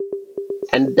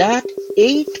And that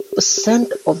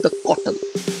 8% of the cotton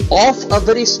of a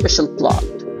very special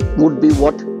plant would be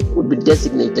what would be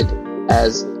designated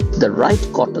as the right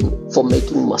cotton for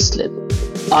making muslin.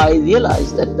 I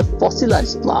realized that the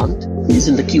fossilized plant is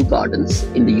in the Kew Gardens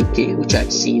in the UK, which I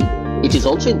had seen. It is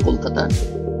also in Kolkata.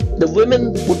 The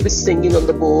women would be singing on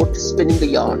the boat, spinning the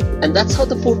yarn. And that's how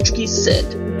the Portuguese said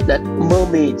that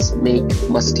mermaids make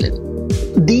muslin.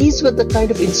 These were the kind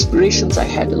of inspirations I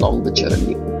had along the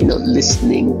journey.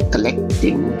 Listening,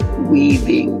 collecting,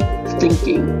 weaving,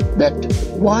 thinking that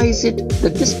why is it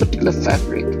that this particular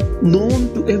fabric,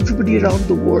 known to everybody around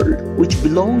the world, which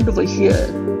belonged over here,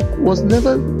 was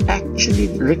never actually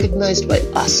recognized by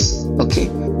us? Okay,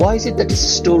 why is it that its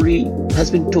story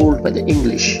has been told by the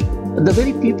English, the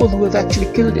very people who have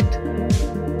actually killed it?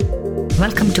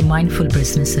 Welcome to Mindful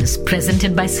Businesses,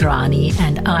 presented by Sarani,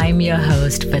 and I'm your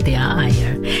host, Vidya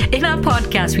Iyer. In our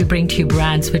podcast, we bring to you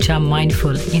brands which are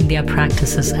mindful in their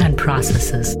practices and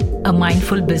processes. A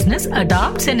mindful business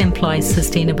adopts and employs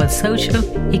sustainable social,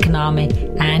 economic,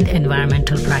 and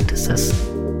environmental practices.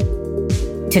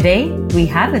 Today, we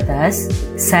have with us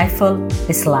Saiful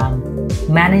Islam,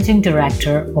 Managing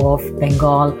Director of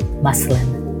Bengal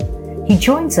Muslin. He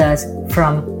joins us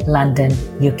from London,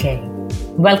 UK.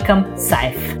 Welcome,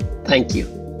 Saif. Thank you.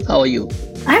 How are you?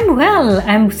 I'm well.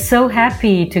 I'm so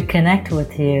happy to connect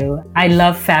with you. I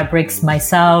love fabrics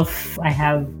myself. I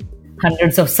have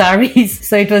hundreds of saris.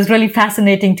 So it was really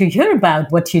fascinating to hear about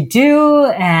what you do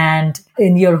and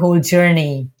in your whole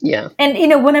journey. Yeah. And,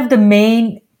 one of the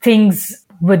main things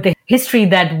with the history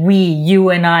that you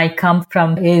and I come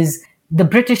from is the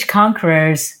British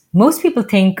conquerors. Most people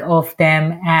think of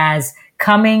them as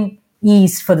coming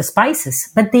east for the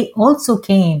spices, but they also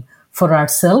came for our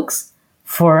silks,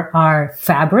 for our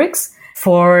fabrics,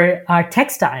 for our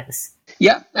textiles.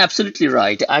 Yeah, absolutely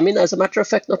right. I mean, as a matter of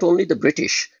fact, not only the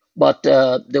British, but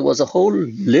there was a whole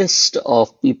list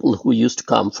of people who used to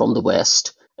come from the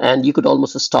West. And you could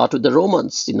almost start with the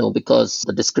Romans, because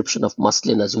the description of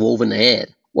muslin as woven air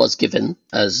was given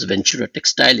as Ventura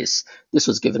Textilis. This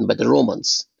was given by the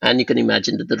Romans. And you can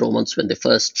imagine that the Romans, when they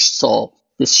first saw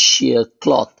this sheer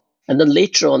cloth, and then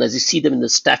later on, as you see them in the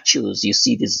statues, you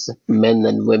see these men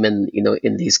and women,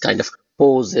 in these kind of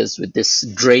poses with these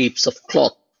drapes of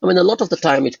cloth. I mean, a lot of the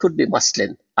time it could be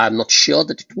muslin. I'm not sure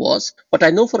that it was, but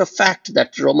I know for a fact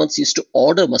that Romans used to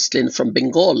order muslin from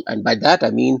Bengal. And by that,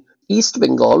 I mean East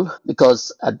Bengal,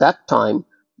 because at that time,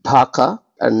 Dhaka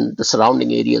and the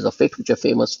surrounding areas of it, which are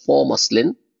famous for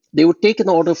muslin, they would take an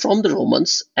order from the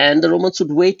Romans, and the Romans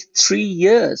would wait 3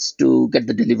 years to get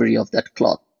the delivery of that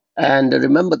cloth. And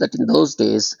remember that in those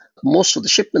days, most of the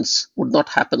shipments would not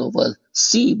happen over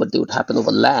sea, but they would happen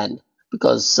over land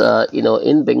because,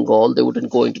 in Bengal, they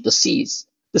wouldn't go into the seas.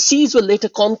 The seas were later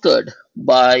conquered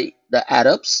by the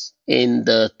Arabs in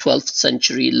the 12th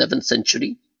century, 11th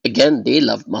century. Again, they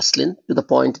loved muslin to the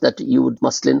point that you would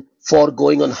muslin for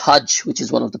going on Hajj, which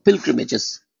is one of the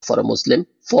pilgrimages for a Muslim,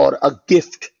 for a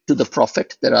gift to the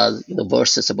Prophet. There are,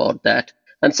 verses about that.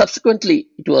 And subsequently,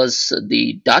 it was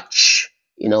the Dutch,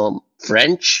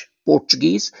 French,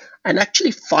 Portuguese, and actually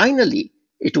finally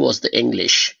it was the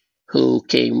English who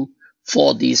came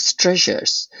for these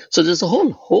treasures. So there's a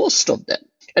whole host of them.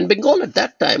 And Bengal at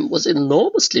that time was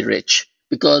enormously rich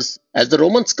because, as the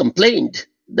Romans complained,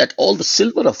 that all the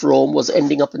silver of Rome was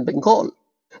ending up in Bengal.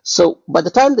 So by the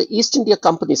time the East India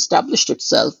Company established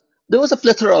itself, there was a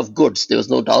plethora of goods. There was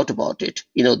no doubt about it.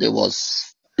 There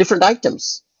was different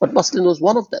items, but muslin was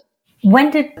one of them.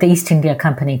 When did the East India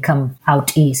Company come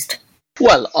out east?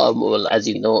 Well, as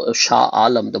you know, Shah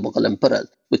Alam, the Mughal emperor,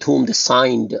 with whom they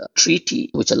signed a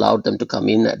treaty which allowed them to come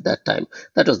in at that time.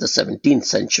 That was the 17th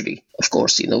century, of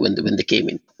course, when they came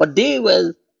in. But they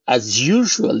were, as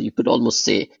usual, you could almost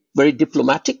say, very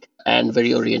diplomatic and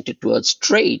very oriented towards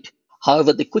trade.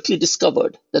 However, they quickly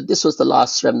discovered that this was the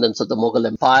last remnants of the Mughal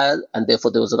Empire, and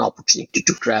therefore there was an opportunity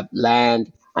to grab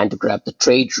land and to grab the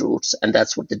trade routes, and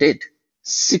that's what they did.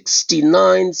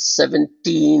 69,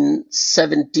 17,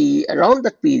 70, around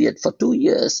that period for 2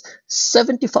 years,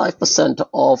 75%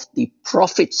 of the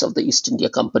profits of the East India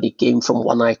Company came from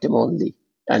one item only.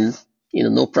 And,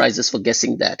 no prizes for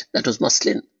guessing that. That was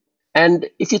muslin. And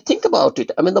if you think about it,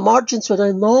 I mean, the margins were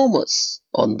enormous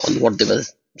on what they were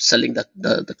selling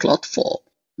the cloth for.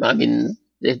 I mean,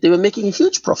 they were making a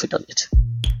huge profit on it.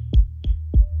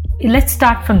 Let's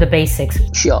start from the basics.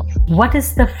 Sure. What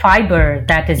is the fiber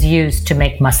that is used to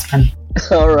make muslin?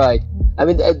 All right. I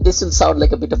mean, this will sound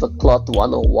like a bit of a cloth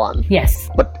 101. Yes.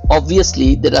 But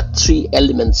obviously, there are 3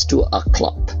 elements to a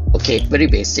cloth. Okay, very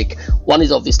basic. One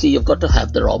is obviously you've got to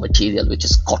have the raw material, which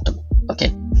is cotton.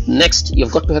 Okay. Next,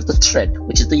 you've got to have the thread,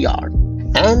 which is the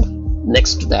yarn. And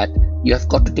next to that, you have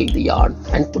got to take the yarn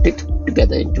and put it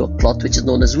together into a cloth, which is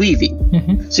known as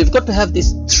weaving. So you've got to have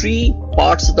these three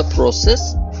parts of the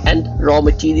process and raw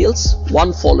materials,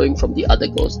 one following from the other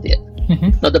goes there.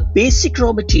 Now, the basic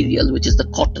raw material, which is the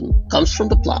cotton, comes from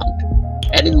the plant.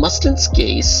 And in muslin's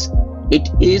case, it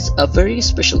is a very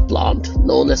special plant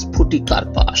known as Putti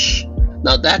Karpash.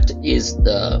 Now, that is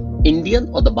the Indian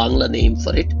or the Bangla name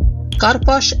for it.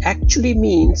 Karpash actually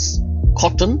means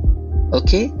cotton,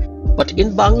 okay? But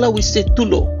in Bangla, we say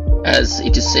tulo, as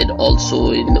it is said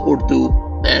also in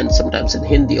Urdu and sometimes in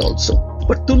Hindi also.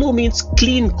 But tulo means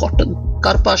clean cotton.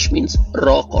 Karpash means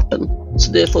raw cotton.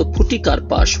 So therefore, Putti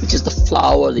Karpash, which is the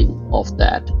flowering of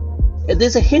that. And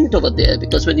there's a hint over there,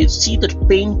 because when you see the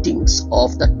paintings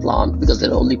of that plant, because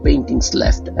there are only paintings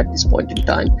left at this point in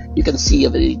time, you can see a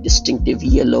very distinctive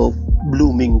yellow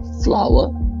blooming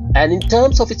flower. And in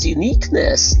terms of its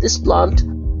uniqueness, this plant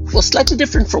was slightly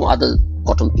different from other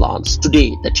cotton plants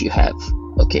today that you have.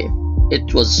 Okay,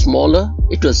 it was smaller,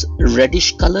 it was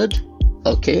reddish colored.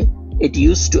 Okay, it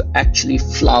used to actually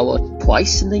flower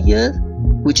twice in a year,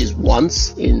 which is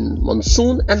once in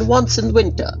monsoon and once in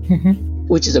winter,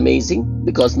 which is amazing,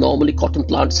 because normally cotton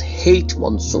plants hate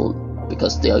monsoon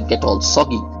because they get all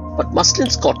soggy. But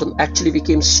muslin's cotton actually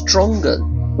became stronger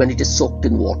when it is soaked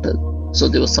in water. So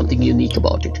there was something unique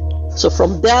about it. So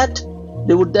from that,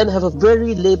 they would then have a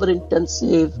very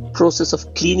labor-intensive process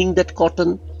of cleaning that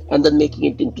cotton and then making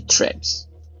it into threads.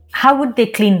 How would they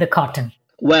clean the cotton?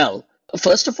 Well,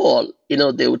 first of all,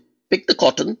 they would pick the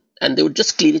cotton and they would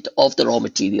just clean it off the raw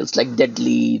materials like dead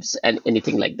leaves and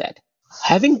anything like that.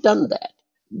 Having done that,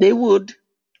 they would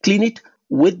clean it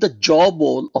with the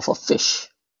jawbone of a fish.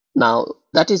 Now,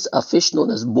 that is a fish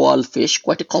known as boal fish,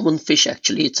 quite a common fish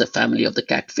actually. It's a family of the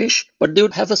catfish. But they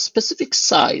would have a specific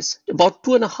size, about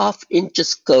 2.5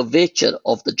 inches curvature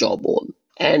of the jawbone.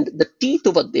 And the teeth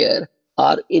over there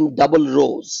are in double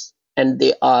rows. And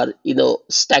they are,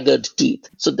 staggered teeth.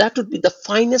 So that would be the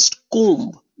finest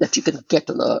comb that you can get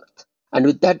on earth. And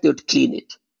with that, they would clean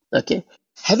it. Okay.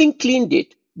 Having cleaned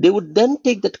it, they would then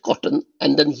take that cotton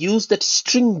and then use that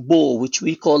string bow, which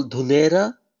we call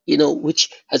dhunera, which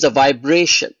has a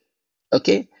vibration.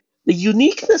 Okay. The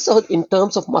uniqueness in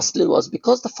terms of muslin was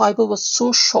because the fiber was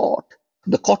so short,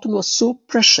 the cotton was so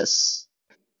precious,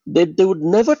 that they would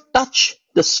never touch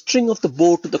the string of the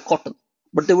bow to the cotton,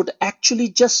 but they would actually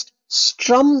just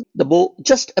strum the bow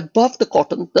just above the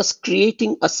cotton, thus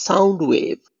creating a sound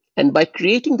wave. And by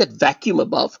creating that vacuum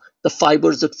above, the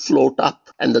fibers would float up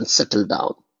and then settle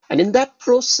down. And in that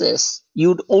process,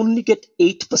 you'd only get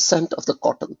 8% of the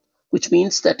cotton, which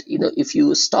means that, if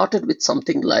you started with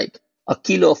something like a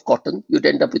kilo of cotton, you'd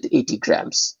end up with 80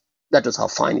 grams. That was how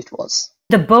fine it was.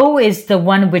 The bow is the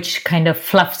one which kind of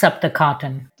fluffs up the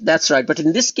cotton. That's right. But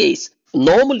in this case,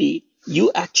 normally,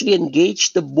 you actually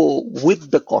engage the bow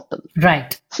with the cotton.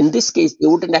 Right. In this case, they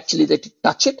wouldn't actually let it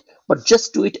touch it, but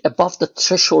just do it above the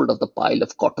threshold of the pile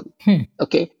of cotton.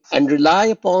 Okay. And rely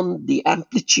upon the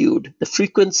amplitude, the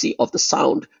frequency of the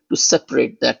sound to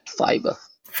separate that fiber.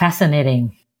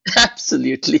 Fascinating.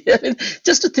 Absolutely. I mean,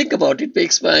 just to think about it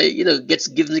makes my, gives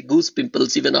me goose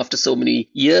pimples even after so many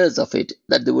years of it,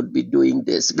 that they would be doing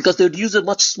this, because they would use a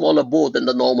much smaller bow than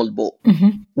the normal bow.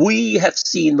 We have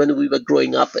seen, when we were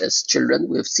growing up as children,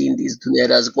 we have seen these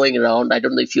dhuneras going around. I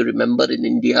don't know if you remember in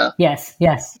India. Yes.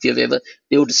 If you've ever,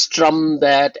 they would strum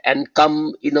that and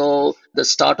come, the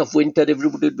start of winter,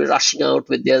 everybody would be rushing out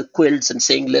with their quilts and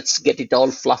saying, let's get it all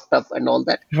fluffed up and all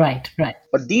that. Right.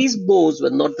 But these bows were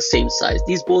not the same size.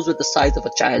 These bows were the size of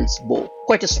a child's bow,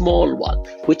 quite a small one,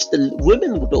 which the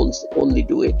women would only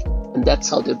do it. And that's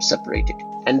how they would separate it.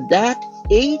 And that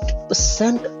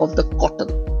 8% of the cotton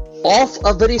of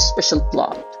a very special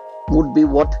plant would be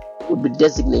what would be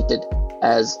designated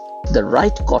as the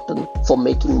right cotton for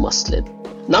making muslin.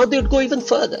 Now they would go even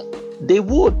further. They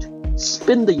would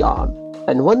spin the yarn.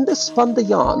 And when they spun the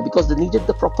yarn, because they needed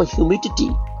the proper humidity,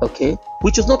 okay,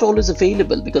 which was not always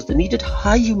available because they needed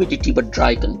high humidity but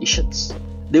dry conditions,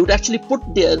 they would actually put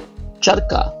their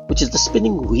charka, which is the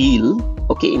spinning wheel,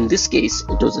 okay, in this case,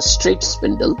 it was a straight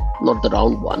spindle, not the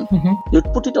round one. They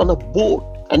would put it on a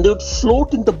boat and they would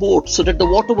float in the boat so that the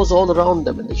water was all around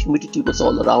them and the humidity was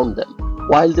all around them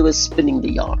while they were spinning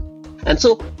the yarn. And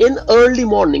so in early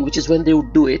morning, which is when they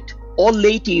would do it, or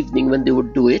late evening when they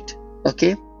would do it,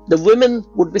 okay, the women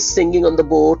would be singing on the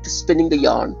boat, spinning the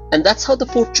yarn. And that's how the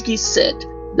Portuguese said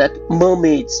that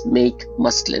mermaids make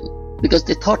muslin, because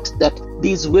they thought that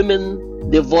these women,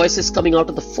 their voices coming out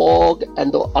of the fog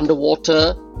and the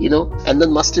underwater, and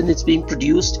then muslin is being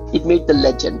produced. It made the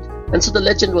legend. And so the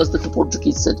legend was that the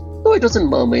Portuguese said, no, it wasn't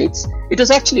mermaids. It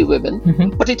was actually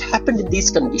women, but it happened in these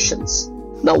conditions.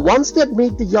 Now, once they had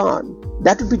made the yarn,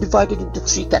 that would be divided into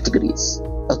 3 categories.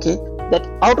 Okay, that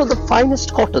out of the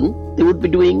finest cotton, they would be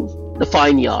doing the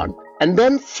fine yarn. And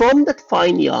then from that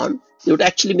fine yarn, they would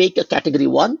actually make a category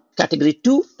 1, category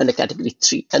 2, and a category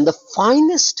 3. And the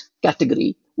finest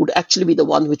category would actually be the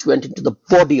one which went into the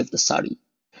body of the sari.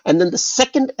 And then the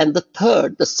second and the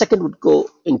third, the second would go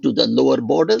into the lower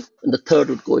border, and the third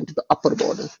would go into the upper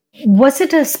border. Was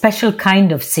it a special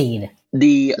kind of seed?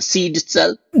 The seed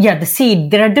itself? Yeah, the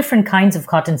seed. There are different kinds of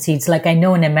cotton seeds. Like I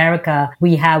know in America,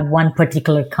 we have one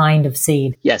particular kind of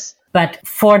seed. Yes. But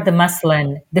for the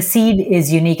muslin, the seed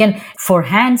is unique. And for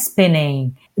hand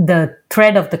spinning, the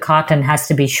thread of the cotton has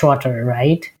to be shorter,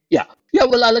 right? Yeah. Yeah,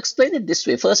 well, I'll explain it this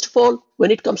way. First of all,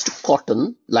 when it comes to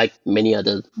cotton, like many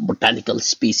other botanical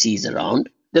species around,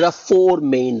 there are 4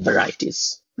 main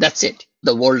varieties. That's it.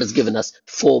 The world has given us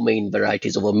 4 main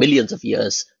varieties over millions of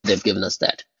years. They've given us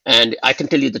that. And I can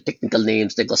tell you the technical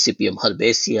names, the Gossypium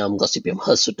herbaceum, Gossypium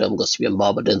hirsutum, Gossypium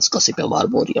barbadens, Gossypium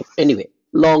arboreum. Anyway,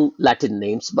 long Latin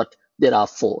names, but there are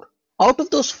 4. Out of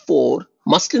those 4,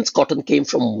 muslin's cotton came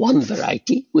from one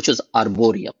variety, which was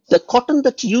arboreum. The cotton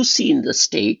that you see in the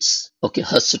States, okay,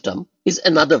 hirsutum, is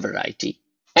another variety.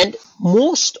 And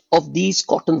most of these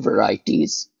cotton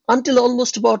varieties, until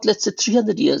almost about, let's say,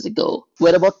 300 years ago,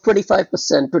 were about 25%,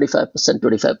 25%,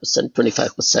 25%,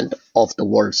 25% of the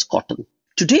world's cotton.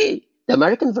 Today, the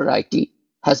American variety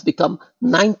has become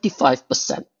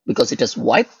 95% because it has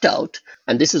wiped out,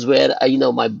 and this is where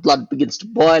my blood begins to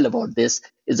boil about this,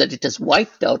 is that it has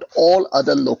wiped out all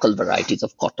other local varieties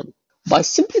of cotton by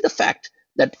simply the fact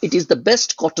that it is the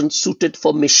best cotton suited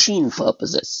for machine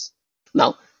purposes.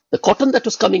 Now, the cotton that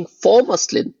was coming for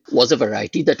muslin was a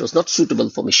variety that was not suitable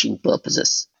for machine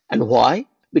purposes. And why?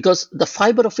 Because the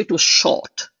fiber of it was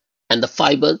short, and the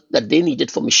fiber that they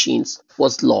needed for machines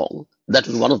was long. That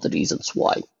was one of the reasons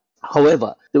why.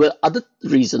 However, there were other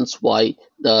reasons why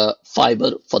the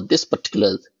fiber for this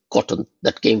particular cotton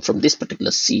that came from this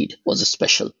particular seed was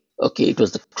special. Okay, it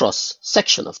was the cross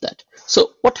section of that.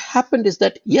 So what happened is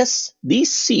that, yes,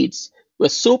 these seeds were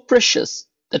so precious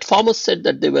that farmers said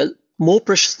that they were more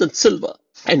precious than silver.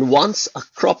 And once a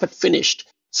crop had finished,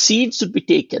 seeds would be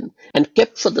taken and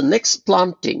kept for the next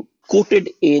planting,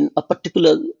 coated in a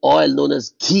particular oil known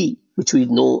as ghee, which we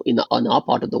know in our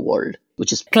part of the world,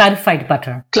 which is clarified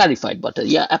butter. Clarified butter,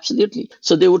 yeah, absolutely.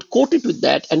 So they would coat it with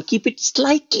that and keep it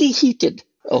slightly heated,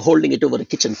 holding it over a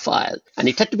kitchen fire. And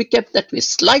it had to be kept that way,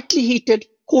 slightly heated,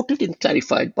 coated in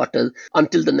clarified butter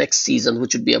until the next season,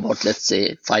 which would be about, let's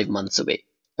say, 5 months away.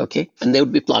 Okay, and they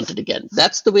would be planted again.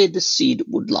 That's the way this seed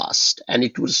would last. And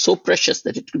it was so precious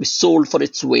that it could be sold for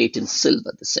its weight in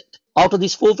silver, they said. Out of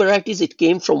these 4 varieties, it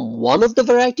came from one of the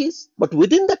varieties, but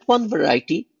within that one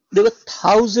variety, there were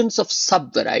thousands of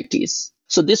sub-varieties.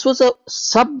 So this was a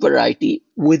sub-variety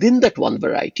within that one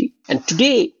variety. And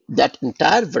today, that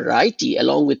entire variety,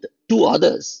 along with 2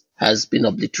 others, has been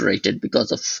obliterated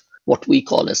because of what we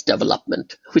call as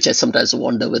development, which I sometimes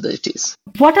wonder whether it is.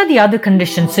 What are the other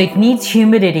conditions? So it needs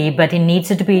humidity, but it needs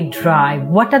it to be dry.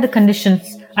 What are the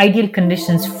conditions, ideal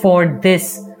conditions for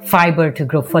this fiber to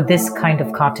grow, for this kind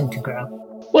of cotton to grow?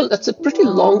 Well, that's a pretty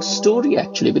long story,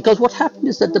 actually, because what happened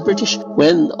is that the British,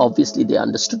 when obviously they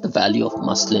understood the value of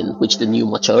muslin, which they knew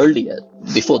much earlier,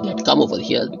 before they had come over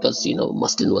here, because,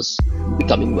 muslin was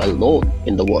becoming well known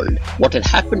in the world. What had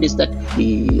happened is that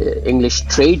the English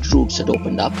trade routes had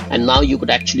opened up, and now you could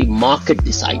actually market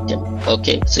this item.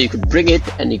 Okay, so you could bring it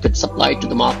and you could supply it to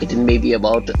the market in maybe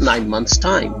about 9 months'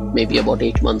 time, maybe about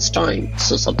 8 months' time,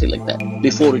 so something like that.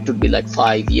 Before it would be like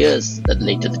 5 years that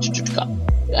later that it should come.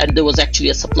 And there was actually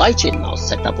a supply chain now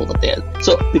set up over there.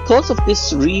 So because of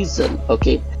this reason,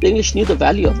 okay, the English knew the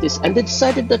value of this, and they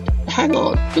decided that, hang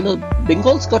on,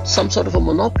 Bengal's got some sort of a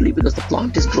monopoly because the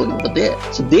plant is growing over there.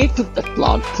 So they took that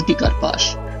plant, Putti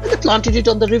Karpash, and they planted it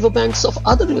on the riverbanks of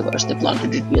other rivers. They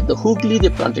planted it near the Hooghly, they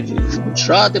planted it in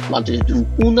Gujarat, they planted it in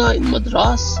Pune, in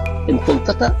Madras, in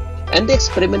Kolkata. And they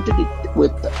experimented it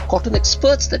with cotton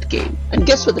experts that came. And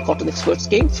guess where the cotton experts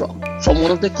came from? From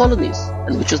one of their colonies.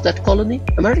 And which was that colony?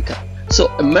 America. So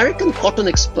American cotton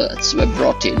experts were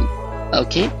brought in,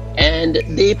 okay, and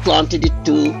they planted it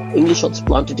too. English ones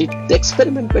planted it. The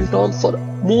experiment went on for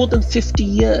more than 50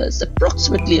 years,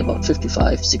 approximately about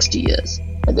 55, 60 years.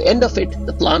 At the end of it,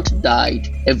 the plant died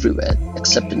everywhere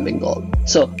except in Bengal.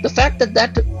 So the fact that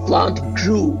that plant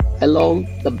grew along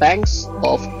the banks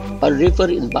of a river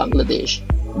in Bangladesh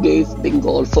gave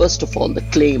Bengal, first of all, the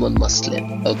claim on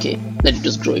muslin, okay, that it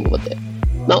was growing over there.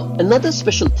 Now, another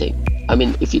special thing,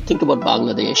 if you think about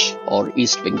Bangladesh or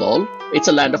East Bengal, it's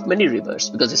a land of many rivers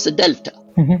because it's a delta.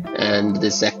 And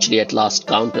this actually at last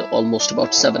count almost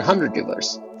about 700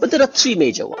 rivers. But there are three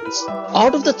major ones.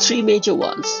 Out of the three major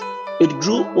ones, it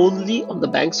grew only on the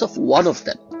banks of one of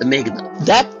them, the Meghna.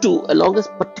 That too along a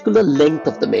particular length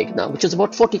of the Meghna, which is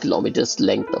about 40 kilometers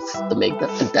length of the Meghna,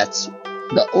 and that's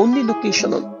the only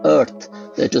location on earth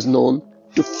that is known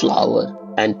to flower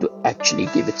and to actually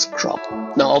give its crop.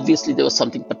 Now, obviously, there was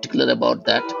something particular about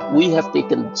that. We have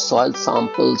taken soil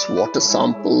samples, water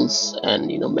samples,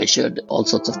 and measured all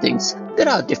sorts of things. There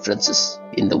are differences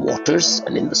in the waters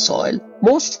and in the soil.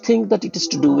 Most think that it is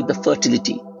to do with the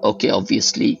fertility. Okay,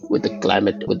 obviously, with the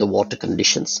climate, with the water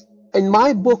conditions. In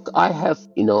my book, I have,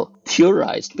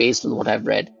 theorized based on what I've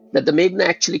read that the Meghna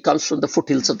actually comes from the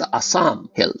foothills of the Assam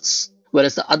hills,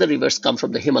 whereas the other rivers come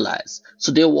from the Himalayas.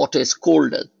 So their water is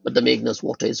colder, but the Meghna's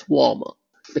water is warmer.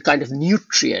 The kind of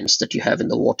nutrients that you have in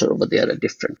the water over there are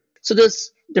different. So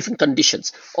there's different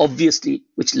conditions, obviously,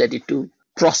 which led it to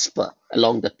prosper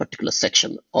along that particular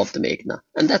section of the Meghna.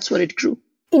 And that's where it grew.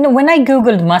 When I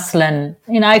Googled muslin,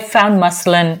 I found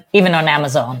muslin even on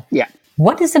Amazon. Yeah.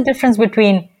 What is the difference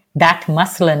between that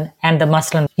muslin and the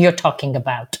muslin you're talking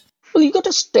about? Well, you got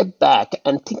to step back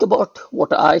and think about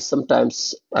what I would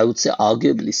say,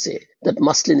 arguably say, that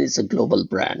muslin is a global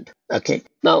brand. Okay.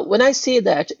 Now, when I say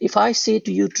that, if I say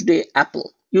to you today,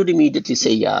 Apple, you'd immediately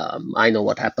say, yeah, I know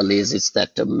what Apple is. It's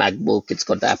that MacBook. It's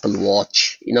got the Apple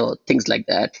Watch, things like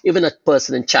that. Even a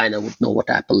person in China would know what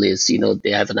Apple is.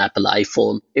 They have an Apple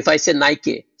iPhone. If I say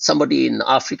Nike, somebody in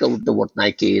Africa would know what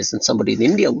Nike is, and somebody in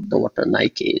India would know what a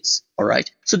Nike is. All right.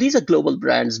 So these are global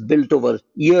brands built over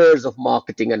years of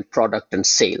marketing and product and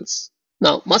sales.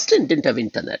 Now, muslin didn't have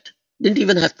internet, didn't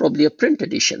even have probably a print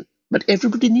edition, but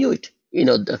everybody knew it.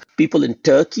 The people in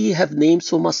Turkey have names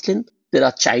for muslin. There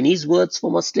are Chinese words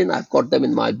for muslin. I've got them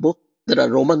in my book. There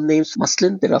are Roman names for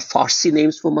muslin. There are Farsi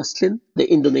names for muslin. The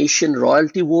Indonesian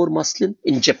royalty wore muslin.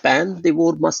 In Japan, they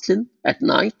wore muslin at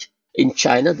night. In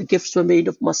China, the gifts were made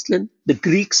of muslin. The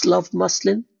Greeks loved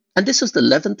muslin. And this was the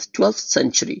 11th, 12th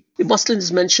century. The muslin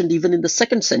is mentioned even in the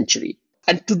 2nd century.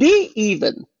 And today,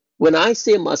 even when I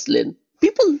say muslin,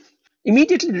 people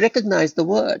immediately recognize the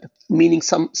word, meaning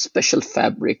some special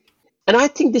fabric. And I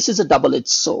think this is a double-edged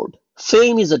sword.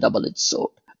 Fame is a double-edged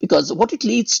sword, because what it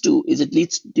leads to is it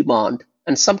leads to demand.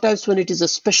 And sometimes when it is a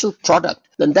special product,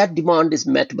 then that demand is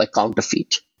met by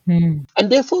counterfeit. And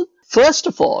therefore, first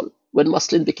of all, when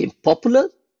muslin became popular,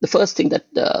 the first thing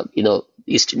that the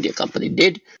East India Company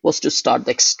did was to start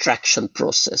the extraction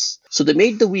process. So they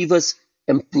made the weavers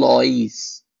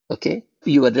employees. Okay,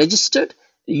 you were registered.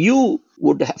 You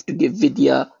would have to give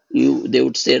vidya. They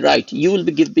would say, right, you will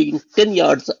be giving 10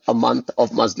 yards a month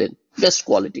of muslin, best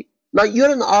quality. Now,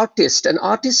 you're an artist, and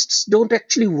artists don't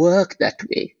actually work that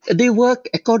way. They work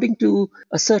according to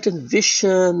a certain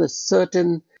vision, a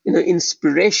certain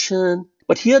inspiration.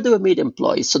 But here they were made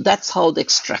employees. So that's how the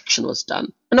extraction was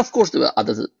done. And of course, there were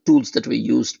other tools that were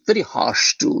used, very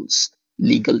harsh tools,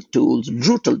 legal tools,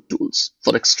 brutal tools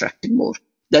for extracting more.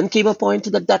 Then came a point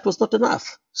that was not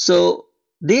enough. So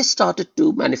they started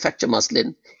to manufacture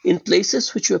muslin in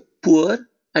places which were poor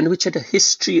and which had a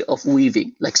history of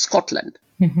weaving, like Scotland.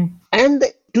 And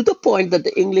to the point that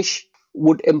the English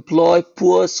would employ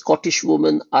poor Scottish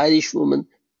women, Irish women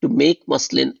to make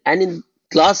muslin. And in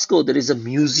Glasgow, there is a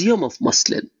museum of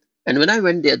muslin. And when I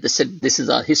went there, they said, this is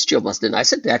our history of muslin. I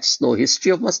said, that's no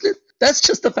history of muslin. That's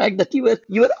just the fact that you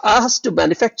were asked to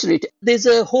manufacture it. There's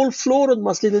a whole floor on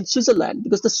muslin in Switzerland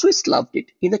because the Swiss loved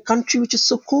it in a country which is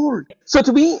so cold. So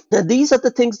to me, these are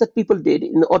the things that people did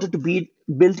in order to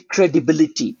build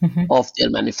credibility of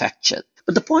their manufacture.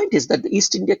 But the point is that the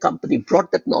East India Company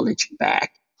brought that knowledge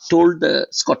back, told the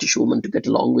Scottish woman to get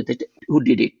along with it, who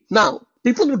did it. Now,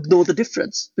 people would know the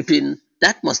difference between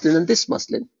that muslin and this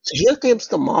muslin. So here comes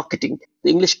the marketing. The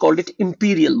English called it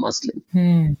imperial muslin.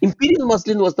 Imperial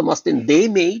muslin was the muslin they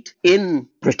made in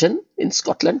Britain, in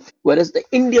Scotland, whereas the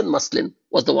Indian muslin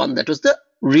was the one that was the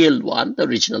real one, the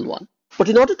original one. But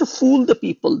in order to fool the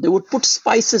people, they would put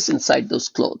spices inside those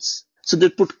clothes. So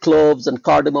they'd put cloves and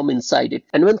cardamom inside it.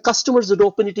 And when customers would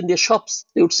open it in their shops,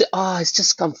 they would say, it's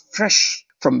just come fresh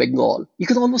from Bengal. You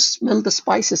can almost smell the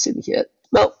spices in here.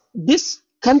 Now, this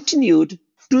continued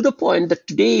to the point that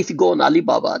today, if you go on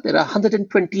Alibaba, there are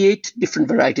 128 different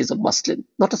varieties of muslin.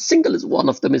 Not a single one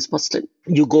of them is muslin.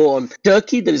 You go on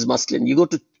Turkey, there is muslin. You go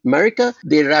to America,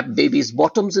 they wrap babies'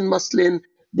 bottoms in muslin.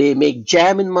 They make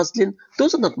jam in muslin.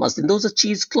 Those are not muslin. Those are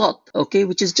cheesecloth, okay,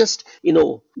 which is just,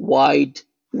 wide,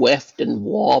 weft and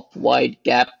warp, wide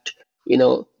gapped,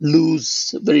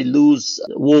 loose, very loose,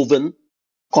 woven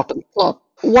cotton cloth.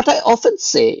 What I often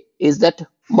say is that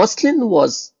muslin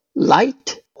was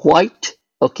light, white,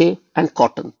 okay, and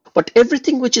cotton. But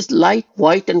everything which is light,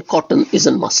 white, and cotton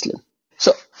isn't muslin.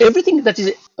 So everything that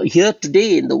is here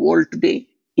today in the world today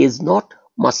is not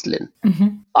muslin.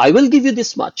 I will give you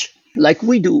this much, like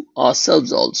we do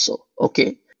ourselves also,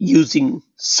 okay, using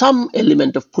some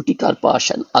element of putti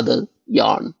karpash and other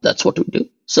yarn. That's what we do.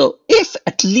 So if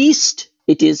at least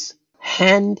it is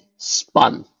hand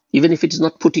spun, even if it is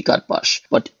not putti karpash,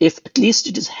 but if at least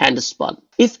it is hand spun,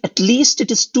 if at least it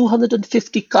is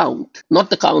 250 count, not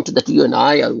the count that you and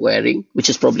I are wearing, which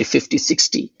is probably 50,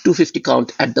 60, 250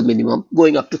 count at the minimum,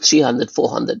 going up to 300,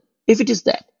 400. If it is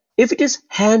that, if it is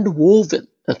hand woven,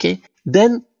 okay,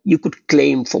 then you could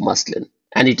claim for muslin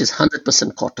and it is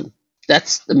 100% cotton.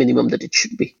 That's the minimum that it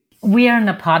should be. We are in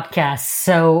a podcast,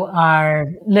 so our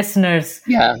listeners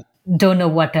don't know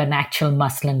what an actual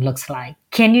muslin looks like.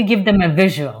 Can you give them a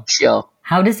visual? Sure.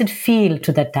 How does it feel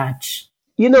to the touch?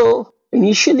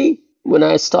 Initially, when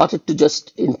I started to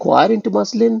just inquire into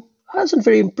muslin, I wasn't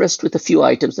very impressed with a few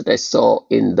items that I saw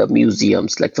in the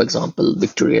museums, like, for example,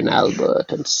 Victoria and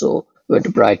Albert. And so I went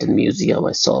to Brighton Museum.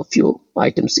 I saw a few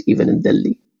items even in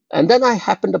Delhi. And then I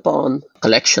happened upon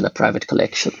a private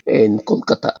collection in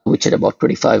Kolkata, which had about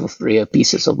 25 of rare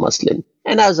pieces of muslin.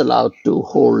 And I was allowed to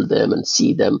hold them and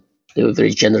see them. They were very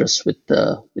generous with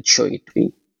showing it to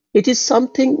me. It is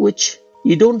something which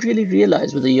you don't really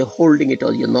realize whether you're holding it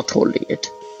or you're not holding it.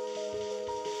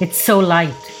 It's so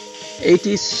light. It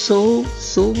is so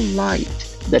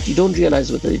light that you don't realize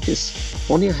whether it is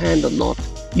on your hand or not.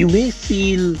 You may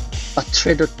feel a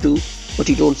thread or two, but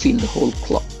you don't feel the whole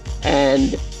cloth.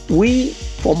 And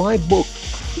for my book,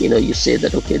 you say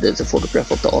that, okay, there's a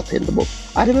photograph of the author in the book.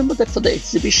 I remember that for the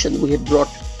exhibition, we had brought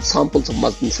samples of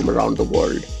muslin from around the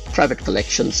world, private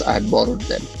collections. I had borrowed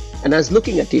them. And I was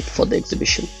looking at it for the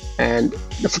exhibition. And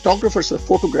the photographers were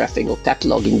photographing or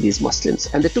cataloging these muslins.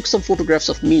 And they took some photographs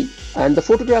of me. And the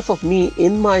photograph of me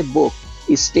in my book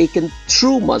is taken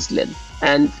through muslin.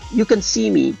 And you can see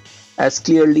me as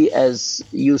clearly as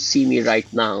you see me right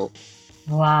now.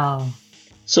 Wow.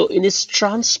 So in its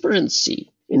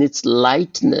transparency, in its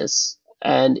lightness,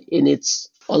 and in its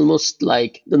almost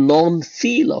like the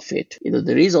non-feel of it,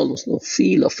 there is almost no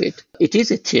feel of it. It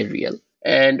is ethereal.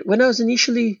 And when I was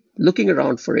initially looking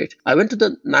around for it, I went to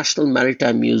the National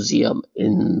Maritime Museum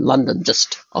in London,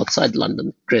 just outside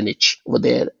London, Greenwich, over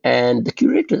there. And the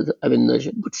curator, a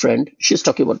good friend, she was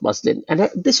talking about muslin. And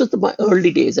this was my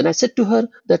early days. And I said to her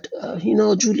that,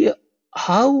 Julia,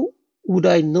 how would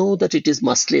I know that it is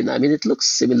muslin? It looks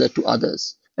similar to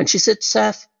others. And she said,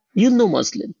 Saf, you'll know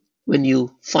muslin when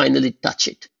you finally touch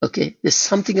it. Okay, there's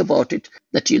something about it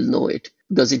that you'll know it,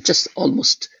 because it just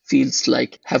almost feels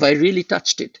like, have I really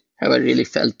touched it? Have I really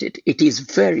felt it? It is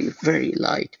very, very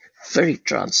light, very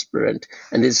transparent,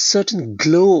 and there's a certain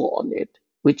glow on it,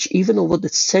 which even over the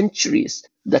centuries,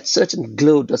 that certain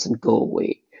glow doesn't go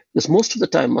away. Because most of the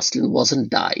time muslin wasn't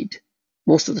dyed.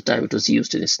 Most of the time it was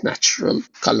used in its natural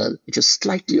color, which is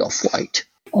slightly off-white.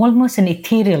 Almost an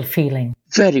ethereal feeling.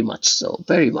 Very much so,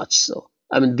 very much so.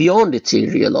 Beyond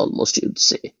ethereal almost, you'd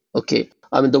say. Okay.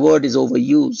 The word is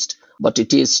overused, but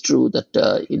it is true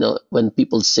that, when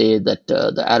people say that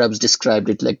the Arabs described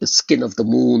it like the skin of the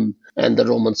moon, and the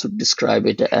Romans would describe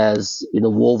it as,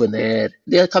 woven air,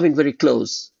 they are coming very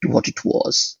close to what it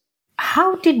was.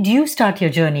 How did you start your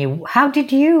journey?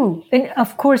 And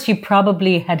of course, you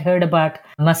probably had heard about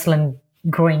muslin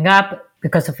growing up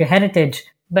because of your heritage,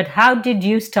 but how did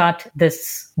you start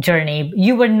this journey?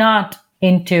 You were not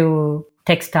into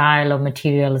textile or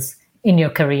materials in your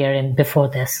career and before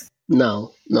this?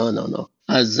 No.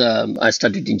 As I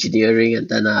studied engineering, and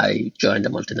then I joined a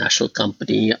multinational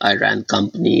company. I ran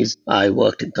companies. I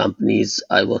worked in companies.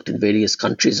 I worked in various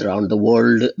countries around the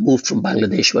world. Moved from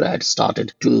Bangladesh, where I had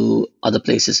started, to other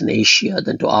places in Asia,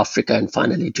 then to Africa, and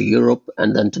finally to Europe,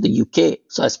 and then to the UK.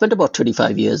 So I spent about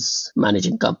 25 years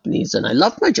managing companies, and I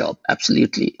loved my job.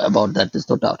 Absolutely. About that, there's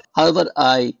no doubt. However,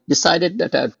 I decided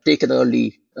that I'd take an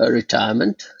early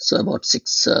retirement. So about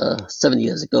 7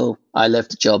 years ago, I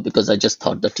left the job because I just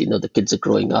thought that, the kids are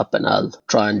growing up and I'll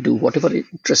try and do whatever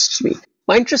interests me.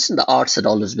 My interest in the arts had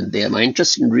always been there. My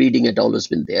interest in reading had always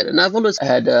been there. And I've always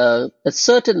had a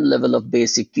certain level of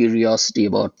basic curiosity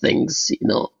about things.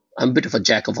 I'm a bit of a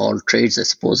jack of all trades, I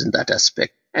suppose, in that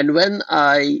aspect. And when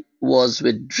I was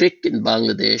with DRIC in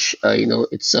Bangladesh,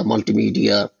 it's a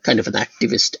multimedia kind of an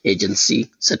activist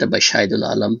agency set up by Shahidul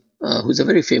Alam, who's a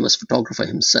very famous photographer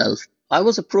himself. I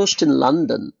was approached in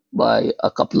London by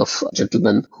a couple of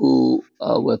gentlemen who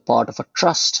were part of a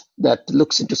trust that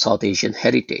looks into South Asian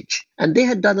heritage. And they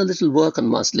had done a little work on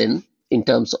muslin in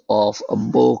terms of a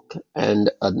book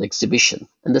and an exhibition.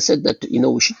 And they said that,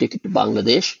 we should take it to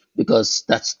Bangladesh because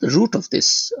that's the root of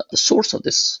this, the source of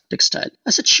this textile.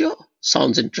 I said, sure,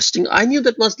 sounds interesting. I knew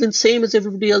that muslin, same as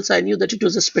everybody else. I knew that it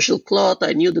was a special cloth.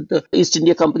 I knew that the East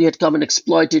India Company had come and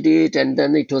exploited it, and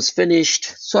then it was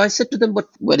finished. So I said to them, but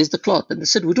where is the cloth? And they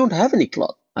said, we don't have any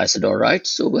cloth. I said, all right,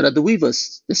 so where are the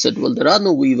weavers? They said, well, there are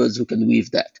no weavers who can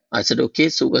weave that. I said, okay,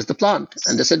 so where's the plant?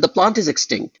 And they said, the plant is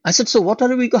extinct. I said, so what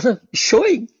are we going to be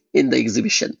showing in the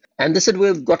exhibition? And they said,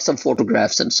 we've got some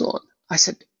photographs and so on. I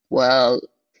said, well,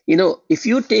 if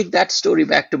you take that story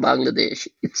back to Bangladesh,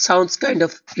 it sounds kind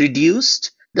of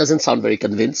reduced, doesn't sound very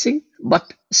convincing,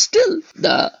 but still,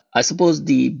 I suppose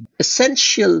the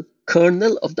essential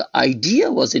kernel of the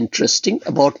idea was interesting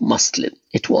about muslin.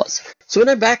 It was. So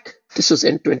this was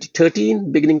in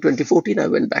 2013, beginning 2014, I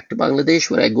went back to Bangladesh,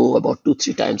 where I go about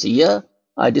 2-3 times a year.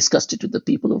 I discussed it with the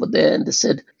people over there, and they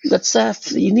said,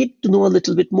 you need to know a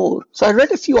little bit more. So I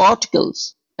read a few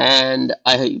articles, and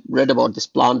I read about this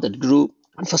plant that grew.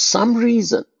 And for some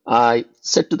reason, I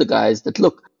said to the guys that,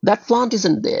 look, that plant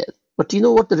isn't there. But you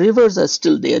know what? The rivers are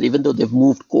still there, even though they've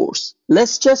moved course.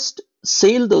 Let's just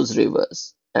sail those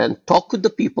rivers and talk with the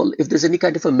people if there's any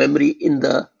kind of a memory in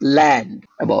the land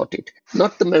about it.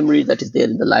 Not the memory that is there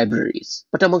in the libraries,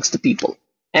 but amongst the people.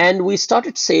 And we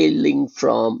started sailing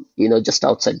from, just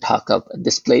outside Dhaka,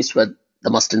 this place where the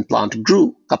muslin plant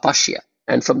grew, Kapasia.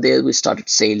 And from there, we started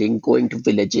sailing, going to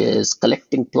villages,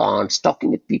 collecting plants,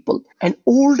 talking with people. And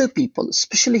older people,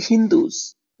 especially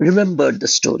Hindus, remembered the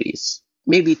stories,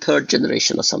 maybe third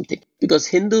generation or something. Because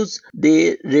Hindus,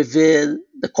 they revere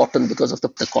the cotton because of the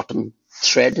cotton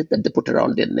thread that they put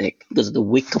around their neck, because of the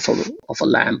wick of a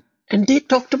lamb. And they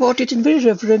talked about it in very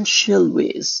reverential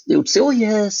ways. They would say, oh,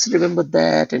 yes, remember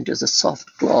that, and it was a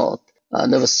soft cloth. I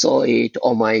never saw it,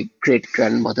 or my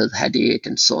great-grandmother had it,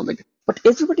 and so on. But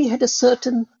everybody had a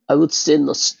certain, I would say,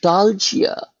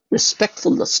 nostalgia,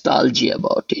 respectful nostalgia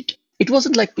about it. It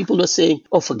wasn't like people were saying,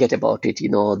 oh, forget about it,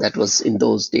 that was in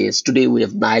those days. Today we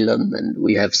have nylon and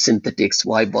we have synthetics,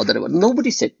 why bother about it?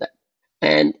 Nobody said that.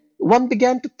 And one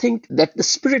began to think that the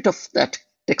spirit of that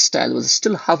textile was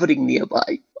still hovering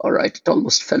nearby. All right, it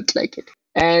almost felt like it.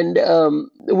 And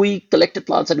we collected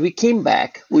plants and we came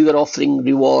back. We were offering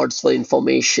rewards for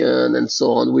information and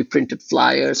so on. We printed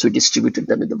flyers. We distributed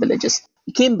them in the villages.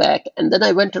 We came back, and then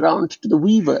I went around to the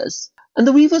weavers. And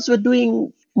the weavers were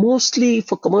doing, mostly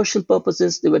for commercial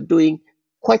purposes, they were doing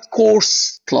quite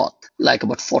coarse cloth, like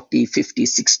about 40, 50,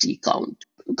 60 count,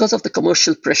 because of the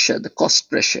commercial pressure, the cost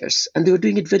pressures. And they were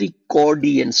doing it very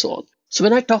gaudy and so on. So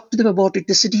when I talked to them about it,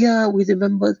 they said, yeah, we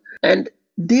remember. And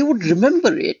they would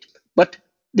remember it, but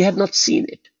they had not seen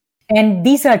it. And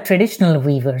these are traditional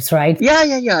weavers, right?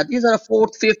 Yeah. These are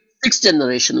 4th, 5th, 6th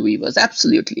generation weavers.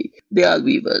 Absolutely. They are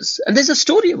weavers. And there's a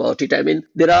story about it. I mean,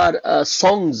 there are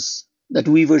songs that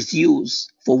weavers use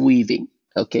for weaving,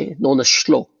 okay, known as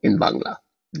shlo in Bangla.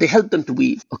 They help them to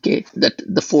weave, okay, that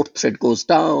the 4th thread goes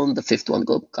down, the 5th one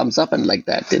comes up, and like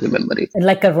that, they remember it.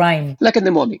 Like a rhyme. Like a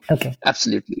mnemonic. Okay.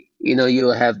 Absolutely. You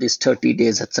have these 30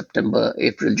 days at September,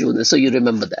 April, June, so you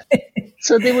remember that.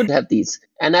 So they would have these.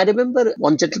 And I remember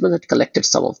one gentleman had collected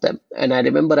some of them. And I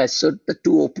remember I showed the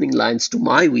 2 opening lines to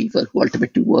my weaver, who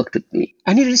ultimately worked with me.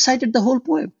 And he recited the whole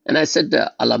poem. And I said,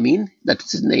 Alamin, that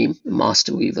is his name,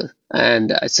 master weaver.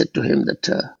 And I said to him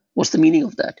that, what's the meaning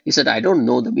of that? He said, I don't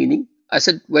know the meaning. I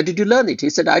said, where did you learn it? He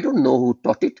said, I don't know who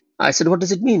taught it. I said, what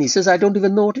does it mean? He says, I don't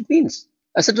even know what it means.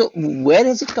 I said, so where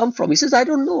has it come from? He says, I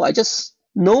don't know. I just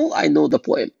know I know the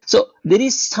poem. So there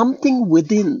is something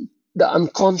within the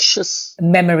unconscious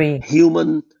memory,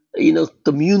 human,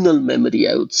 communal memory,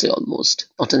 I would say almost.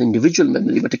 Not an individual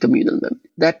memory, but a communal memory.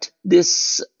 That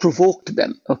this provoked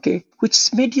them, okay?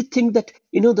 Which made you think that,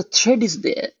 the thread is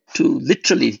there, to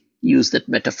literally use that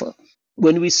metaphor.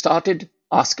 When we started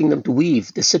asking them to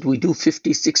weave, they said, we do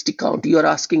 50, 60 count. You are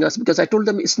asking us, because I told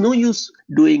them it's no use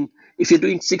doing, if you're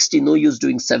doing 60, no use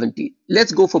doing 70.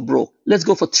 Let's go for broke. Let's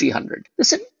go for 300. They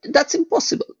said, that's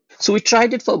impossible. So we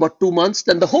tried it for about 2 months.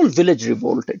 Then the whole village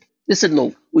revolted. They said,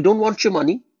 no, we don't want your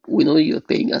money. We know you're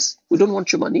paying us. We don't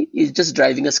want your money. It's just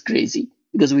driving us crazy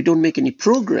because we don't make any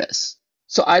progress.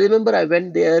 So I remember I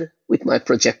went there with my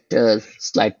projector,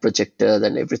 slide projector,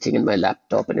 and everything in my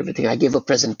laptop and everything. I gave a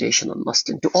presentation on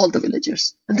muslin to all the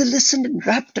villagers. And they listened in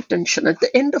rapt attention. At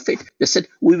the end of it, they said,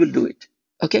 we will do it.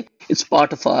 Okay, it's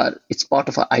part of our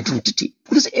identity,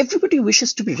 because everybody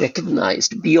wishes to be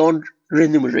recognized beyond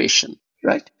remuneration,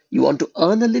 right? You want to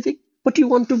earn a living, but you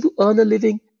want to earn a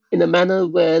living in a manner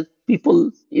where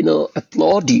people,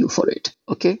 applaud you for it,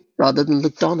 okay, rather than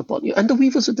look down upon you. And the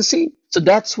weavers were the same. So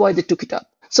that's why they took it up.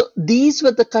 So these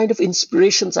were the kind of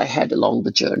inspirations I had along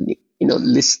the journey,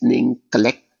 listening,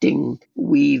 collecting,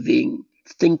 weaving,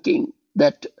 thinking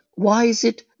that why is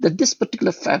it that this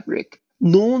particular fabric,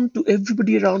 known to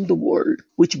everybody around the world,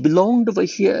 which belonged over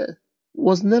here,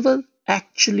 was never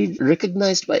actually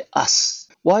recognized by us?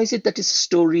 Why is it that its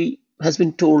story has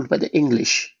been told by the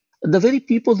English, the very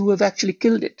people who have actually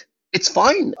killed it? It's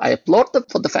fine. I applaud them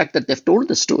for the fact that they've told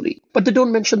the story, but they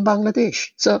don't mention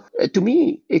Bangladesh. So to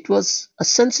me, it was a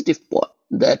sensitive point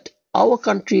that our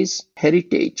country's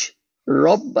heritage,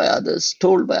 robbed by others,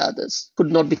 told by others,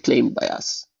 could not be claimed by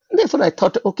us. And therefore, I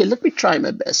thought, okay, let me try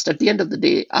my best. At the end of the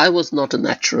day, I was not a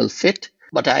natural fit,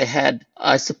 but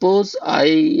I suppose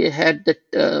I had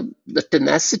the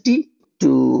tenacity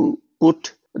to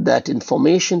put that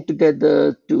information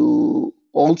together, to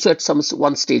also at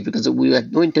one stage, because we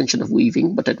had no intention of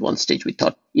weaving, but at one stage we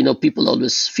thought, people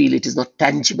always feel it is not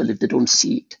tangible if they don't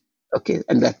see it. Okay,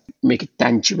 and that make it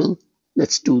tangible.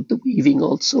 Let's do the weaving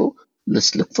also.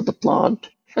 Let's look for the plant.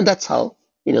 And that's how,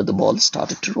 the ball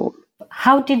started to roll.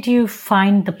 How did you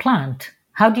find the plant?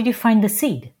 How did you find the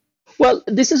seed? Well,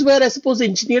 this is where I suppose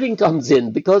engineering comes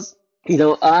in, because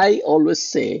I always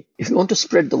say, if you want to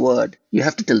spread the word, you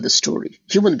have to tell the story.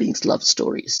 Human beings love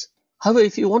stories. However,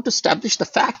 if you want to establish the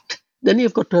fact, then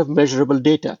you've got to have measurable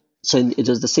data. So it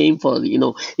was the same for,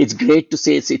 it's great to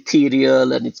say it's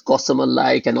ethereal and it's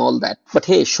gossamer-like and all that. But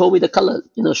hey, show me the color,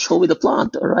 show me the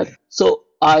plant, all right? So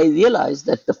I realized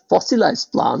that the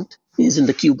fossilized plant is in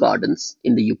the Kew Gardens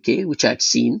in the UK, which I had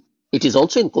seen. It is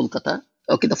also in Kolkata.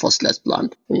 Okay, the fossilized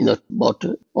plant, about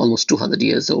almost 200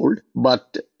 years old,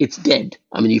 but it's dead.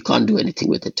 I mean, you can't do anything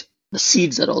with it. The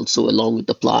seeds are also along with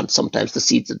the plant. Sometimes the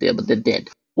seeds are there, but they're dead.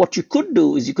 What you could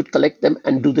do is you could collect them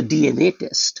and do the DNA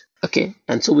test. Okay,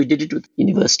 and so we did it with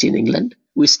university in England.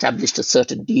 We established a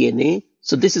certain DNA.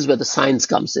 So this is where the science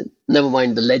comes in. Never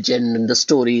mind the legend and the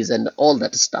stories and all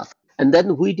that stuff. And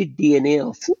then we did DNA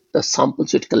of the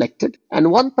samples we had collected. And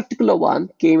one particular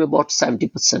one came about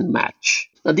 70%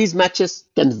 match. Now, these matches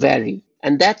can vary.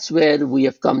 And that's where we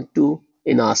have come to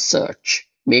in our search.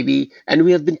 Maybe, and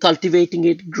we have been cultivating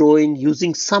it, growing,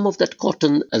 using some of that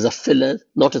cotton as a filler,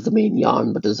 not as the main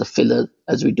yarn, but as a filler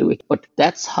as we do it. But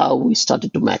that's how we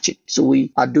started to match it. So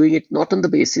we are doing it not on the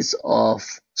basis of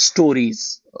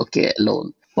stories,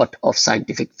 alone, but of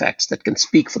scientific facts that can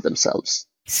speak for themselves.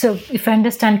 So if I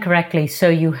understand correctly, so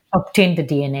you obtained the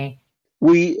DNA.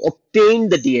 We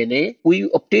obtained the DNA. We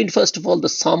obtained, first of all, the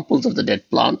samples of the dead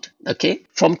plant,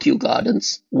 from Kew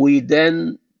Gardens. We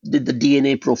then did the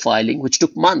DNA profiling, which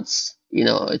took months.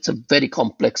 It's a very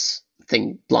complex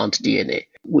thing, plant DNA.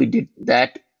 We did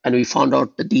that and we found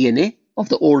out the DNA of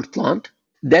the old plant.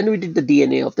 Then we did the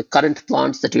DNA of the current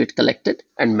plants that we had collected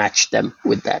and matched them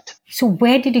with that. So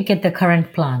where did you get the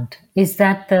current plant? Is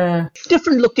that the...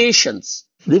 Different locations,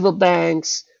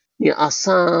 riverbanks, near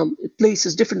Assam,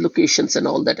 places, different locations and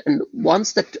all that. And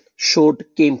ones that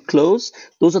came close,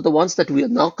 those are the ones that we are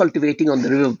now cultivating on the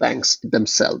riverbanks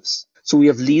themselves. So we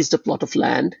have leased a plot of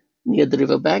land near the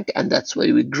riverbank, and that's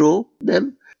where we grow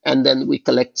them. And then we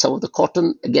collect some of the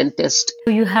cotton, again test.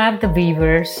 So you have the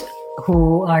weavers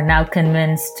who are now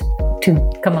convinced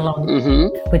to come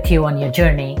along with you on your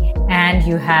journey. And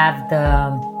you have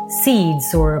the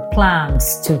seeds or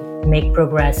plants to make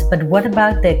progress. But what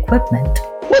about the equipment?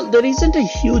 Well, there isn't a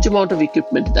huge amount of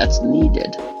equipment that's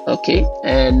needed,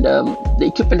 and the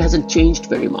equipment hasn't changed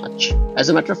very much. As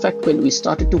a matter of fact, when we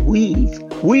started to weave,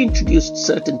 we introduced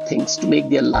certain things to make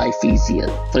their life easier.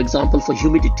 For example, for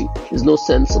humidity, there's no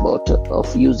sense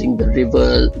of using the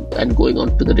river and going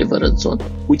on to the river and so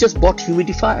on. We just bought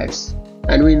humidifiers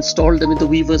and we installed them in the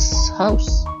weaver's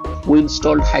house. We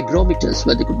installed hygrometers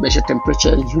where they could measure temperature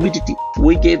and humidity.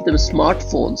 We gave them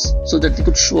smartphones so that they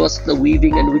could show us the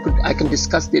weaving and I can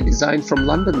discuss their design from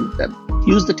London with them.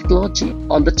 Use the technology.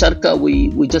 On the charka,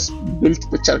 we just built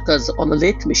the charkas on a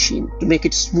lathe machine to make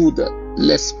it smoother,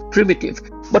 less primitive.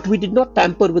 But we did not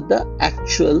tamper with the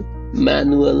actual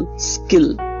manual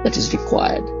skill that is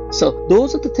required. So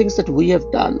those are the things that we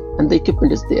have done, and the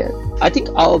equipment is there. I think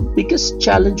our biggest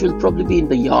challenge will probably be in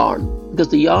the yarn, because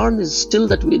the yarn is still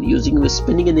that we're using. We're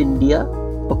spinning in India,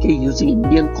 using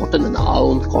Indian cotton and our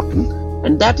own cotton.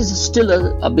 And that is still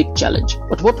a big challenge.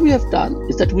 But what we have done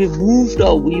is that we've moved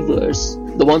our weavers,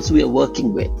 the ones we are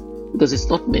working with, because it's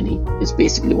not many. It's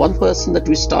basically one person that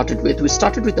we started with. We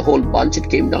started with a whole bunch. It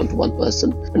came down to one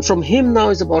person. And from him now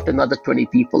is about another 20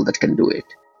 people that can do it.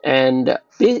 And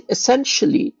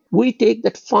essentially, we take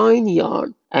that fine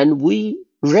yarn and we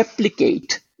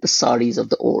replicate the saris of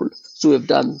the old. So we've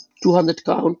done 200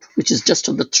 count, which is just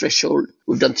on the threshold.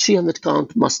 We've done 300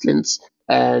 count muslins.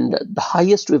 And the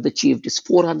highest we've achieved is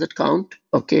 400 count,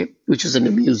 which is in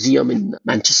a museum in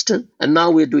Manchester. And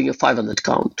now we're doing a 500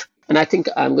 count. And I think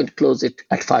I'm going to close it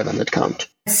at 500 count.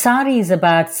 Sari is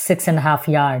about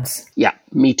 6.5 yards. Yeah,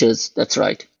 meters. That's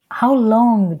right. How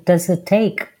long does it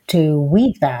take to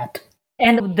weave that?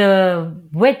 And the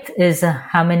width is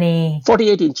how many?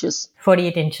 48 inches.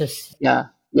 48 inches. Yeah.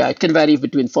 Yeah, it can vary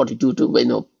between 42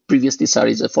 to, previously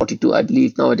saris are 42. I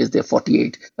believe nowadays they're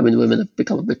 48. I mean, women have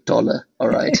become a bit taller. All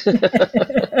right.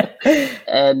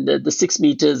 And the 6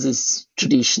 meters is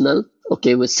traditional.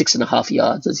 Okay, with 6.5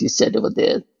 yards, as you said over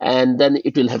there. And then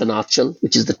it will have an archel,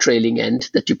 which is the trailing end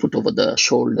that you put over the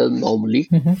shoulder normally.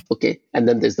 Okay. And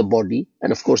then there's the body.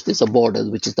 And of course, there's a border,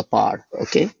 which is the par,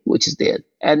 okay, which is there.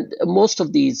 And most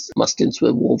of these muslins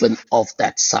were woven of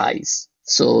that size.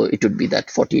 So it would be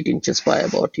that 48 inches by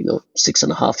about,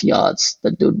 6.5 yards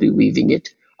that they would be weaving it.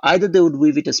 Either they would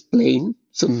weave it as plain,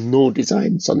 so no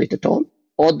designs on it at all,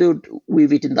 or they would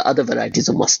weave it in the other varieties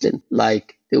of muslin,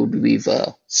 like they would weave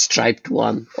a striped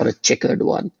one or a checkered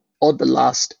one. Or the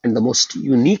last and the most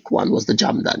unique one was the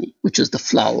jamdani, which was the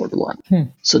flowered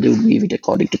one. So they would weave it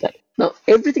according to that. Now,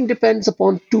 everything depends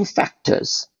upon two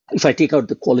factors. If I take out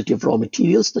the quality of raw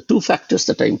materials, the two factors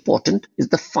that are important is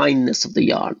the fineness of the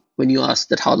yarn. When you ask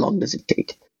that how long does it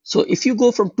take? So if you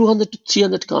go from 200 to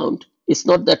 300 count, it's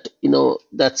not that,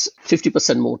 that's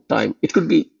 50% more time. It could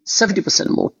be 70%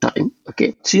 more time.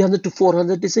 Okay. 300 to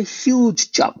 400 is a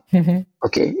huge jump.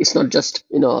 Okay. It's not just,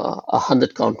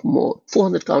 100 count more.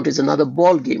 400 count is another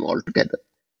ball game altogether.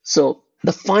 So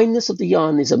the fineness of the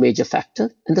yarn is a major factor.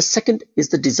 And the second is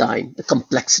the design, the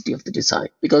complexity of the design.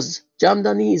 Because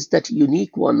jamdani is that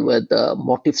unique one where the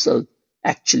motifs are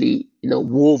actually,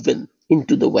 woven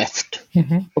into the weft.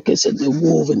 Okay, so they're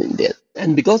woven in there.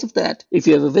 And because of that, if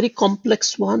you have a very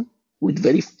complex one with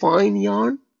very fine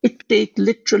yarn, it takes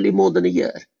literally more than a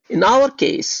year. In our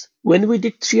case, when we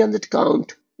did 300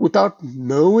 count without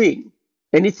knowing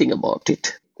anything about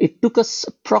it, it took us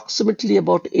approximately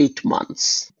about 8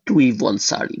 months to weave one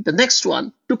sari. The next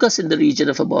one took us in the region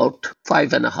of about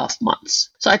 5.5 months.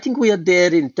 So I think we are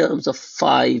there in terms of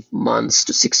 5 months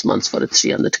to 6 months for a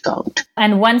 300 count.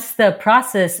 And once the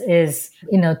process is,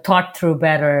 thought through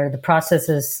better, the process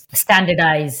is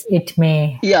standardized, it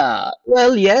may... Yeah,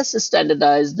 well, yes, it's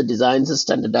standardized. The designs are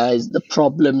standardized. The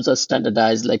problems are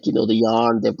standardized, like, the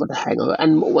yarn, they've got a hanger.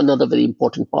 And one other very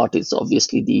important part is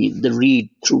obviously the reed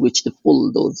through which they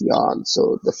pull those yarns.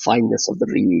 So the fineness of the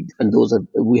reed. And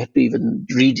we have to even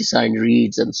redesign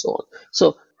reeds and so on.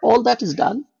 So all that is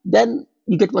done. Then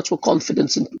you get much more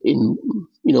confidence in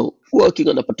working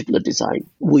on a particular design.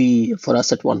 For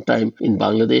us at one time in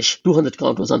Bangladesh, 200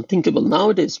 count was unthinkable.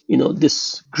 Nowadays,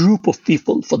 this group of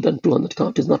people, for them 200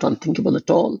 count is not unthinkable at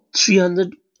all.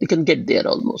 300, they can get there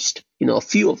almost. A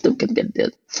few of them can get there.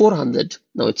 400,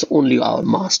 now it's only our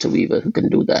master weaver who can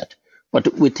do that.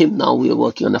 But with him now we are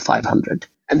working on a 500.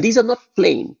 And these are not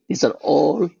plain. These are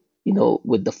all,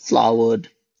 with the flowered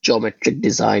geometric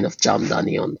design of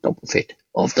jamdani on top of it,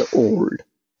 of the old.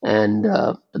 And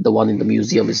the one in the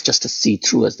museum is just as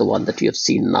see-through as the one that you have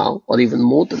seen now, or even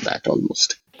more than that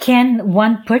almost. Can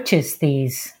one purchase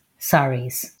these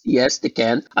saris? Yes, they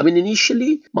can. I mean,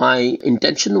 initially, my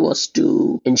intention was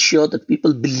to ensure that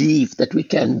people believe that we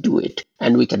can do it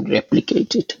and we can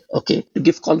replicate it, okay, to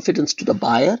give confidence to the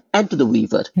buyer and to the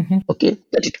weaver, okay,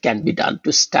 that it can be done, to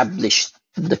establish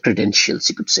the credentials,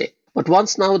 you could say. But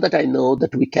once now that I know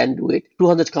that we can do it,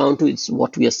 200 count is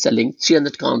what we are selling,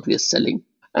 300 count we are selling.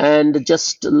 And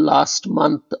just last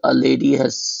month, a lady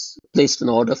has placed an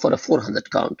order for a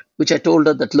 400 count, which I told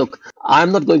her that, look,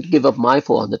 I'm not going to give up my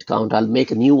 400 count. I'll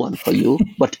make a new one for you,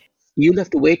 but you'll have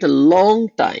to wait a long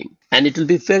time and it will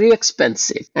be very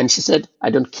expensive. And she said, I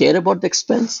don't care about the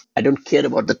expense. I don't care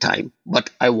about the time, but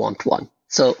I want one.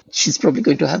 So she's probably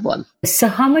going to have one. So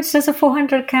how much does a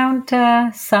 400 count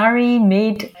sari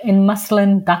made in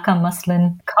muslin, Dhaka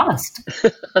muslin cost?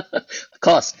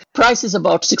 Price is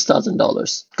about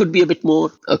 $6,000. Could be a bit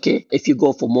more. Okay. If you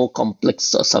go for more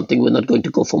complex or something, we're not going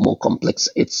to go for more complex.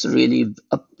 It's really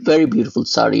a very beautiful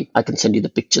sari. I can send you the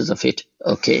pictures of it.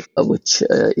 Okay. Which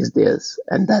is theirs.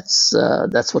 And that's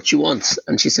what she wants.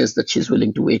 And she says that she's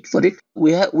willing to wait for it.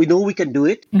 We know we can do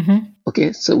it.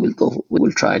 Okay. So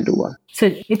we'll try and do one. So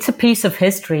it's a piece of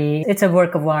history. It's a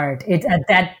work of art.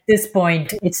 At this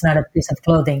point, it's not a piece of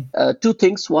clothing. Two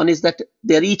things. One is that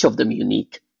they're each of them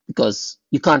unique because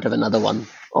you can't have another one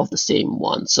of the same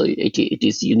one. So it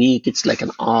is unique. It's like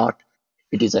an art.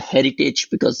 It is a heritage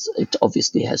because it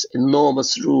obviously has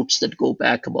enormous roots that go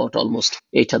back about almost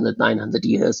 800, 900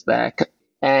 years back.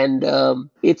 And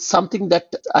it's something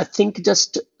that I think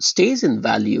just stays in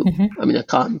value. I mean,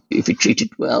 if you treat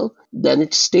it well, then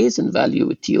it stays in value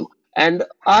with you. And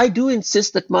I do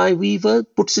insist that my weaver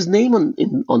puts his name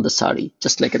on the sari,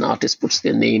 just like an artist puts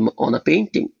their name on a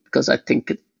painting, because I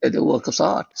think the work of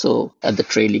art. So at the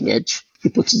trailing edge,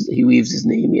 he weaves his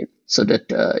name in, so that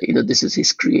this is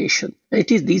his creation. And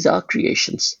these are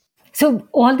creations. So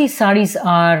all these saris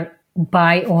are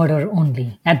by order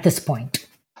only at this point.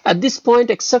 At this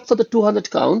point, except for the 200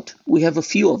 count, we have a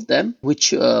few of them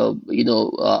which are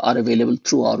available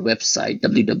through our website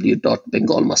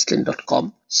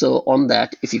www.bengalmuslin.com. So on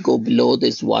that, if you go below,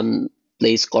 there's one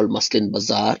place called Muslin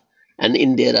Bazaar, and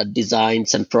in there are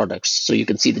designs and products. So you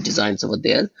can see the designs over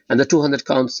there, and the 200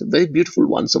 counts, very beautiful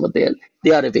ones over there. They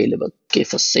are available,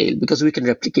 for sale, because we can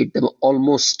replicate them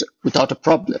almost without a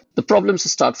problem. The problems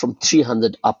start from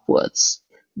 300 upwards,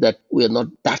 that we are not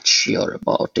that sure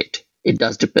about it. It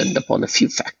does depend upon a few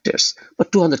factors.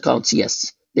 But 200 counts,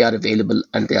 yes, they are available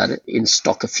and they are in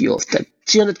stock, a few of them.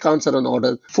 300 counts are on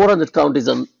order. 400 count is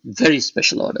on very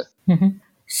special order. Mm-hmm.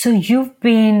 So you've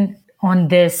been on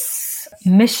this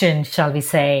mission, shall we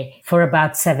say, for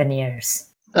about 7 years.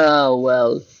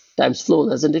 Well, time's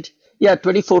flown, hasn't it? Yeah,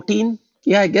 2014.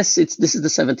 Yeah, I guess this is the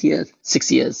 7th year,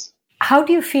 6 years. How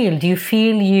do you feel? Do you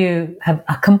feel you have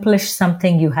accomplished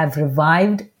something? You have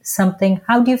revived something?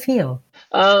 How do you feel?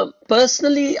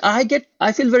 Personally, I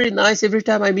feel very nice every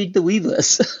time I meet the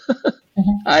weavers.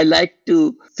 Mm-hmm. I like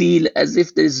to feel as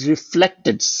if there is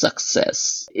reflected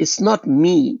success. It's not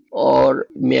me, or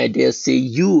may I dare say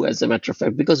you, as a matter of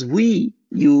fact, because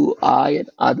you, I, and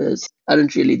others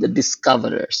aren't really the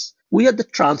discoverers. We are the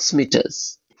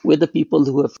transmitters. We're the people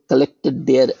who have collected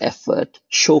their effort,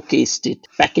 showcased it,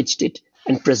 packaged it,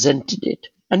 and presented it.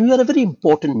 And we are a very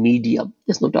important medium,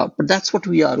 there's no doubt. But that's what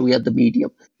we are. We are the medium.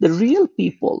 The real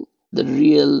people, the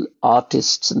real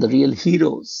artists and the real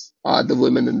heroes are the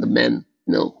women and the men,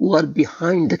 who are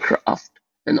behind the craft.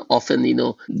 And often,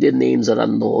 their names are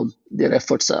unknown, their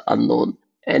efforts are unknown.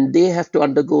 And they have to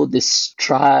undergo this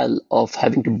trial of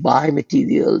having to buy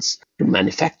materials, to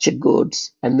manufacture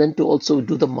goods, and then to also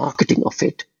do the marketing of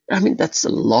it. I mean, that's a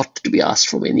lot to be asked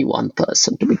from any one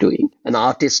person to be doing. An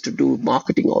artist to do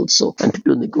marketing also, and to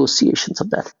do negotiations of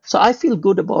that. So I feel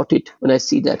good about it when I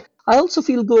see that. I also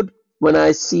feel good when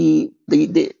I see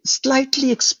the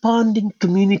slightly expanding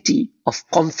community of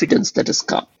confidence that has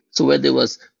come. So where there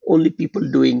was only people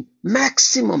doing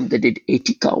maximum, they did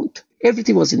 80 count.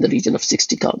 Everything was in the region of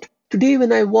 60 count. Today,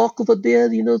 when I walk over there,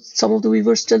 some of the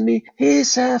weavers tell me, hey,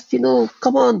 Saf,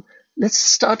 come on. Let's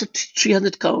start at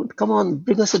 300 count. Come on,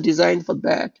 bring us a design for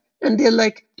that. And they're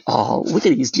like, oh, we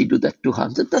can easily do that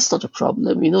 200. That's not a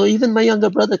problem. Even my younger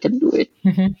brother can do it.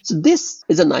 Mm-hmm. So this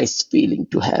is a nice feeling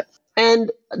to have.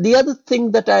 And the other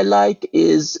thing that I like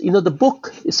is, the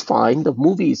book is fine. The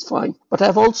movie is fine. But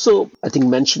I've also, I think,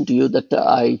 mentioned to you that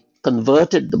I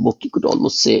converted the book, you could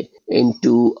almost say,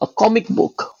 into a comic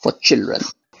book for children.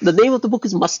 The name of the book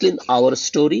is Muslin, Our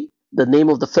Story. The name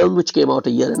of the film, which came out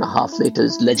a year and a half later,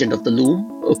 is Legend of the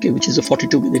Loom, which is a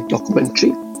 42-minute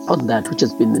documentary on that, which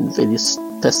has been in various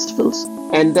festivals.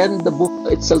 And then the book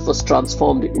itself was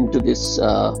transformed into this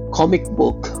comic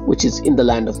book, which is In the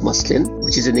Land of Muslin,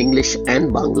 which is in English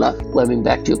and Bangla. Coming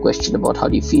back to your question about how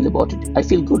do you feel about it, I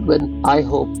feel good when I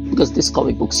hope, because this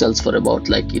comic book sells for about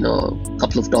a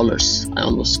couple of dollars. I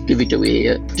almost give it away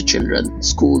to children,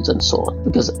 schools and so on,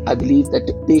 because I believe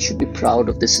that they should be proud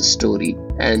of this story.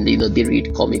 And, they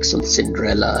read comics on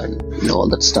Cinderella and, all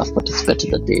that stuff, but it's better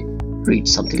that they read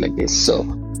something like this. So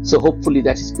hopefully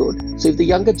that is good. So if the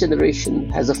younger generation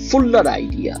has a fuller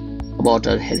idea about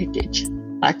our heritage,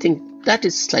 I think that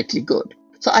is slightly good.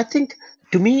 So I think,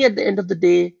 to me, at the end of the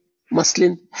day,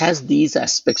 Muslin has these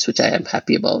aspects which I am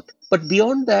happy about. But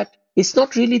beyond that, it's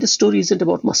not really, the story isn't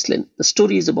about Muslin. The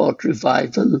story is about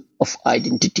revival of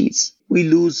identities. We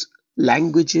lose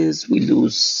languages, we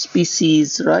lose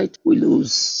species, right? We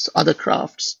lose other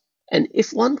crafts. And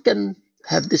if one can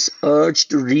have this urge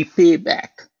to repay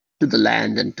back to the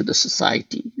land and to the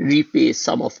society, repay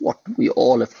some of what we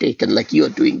all have taken, like you are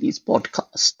doing these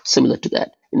podcasts, similar to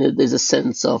that. There's a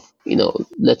sense of,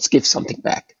 let's give something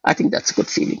back. I think that's a good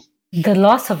feeling. The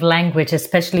loss of language,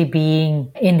 especially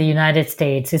being in the United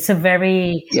States, it's a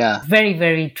very, very,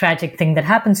 very tragic thing that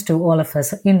happens to all of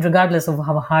us, regardless of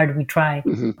how hard we try.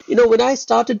 Mm-hmm. When I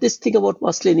started this thing about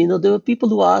Muslin, there were people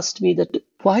who asked me that,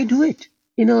 why do it?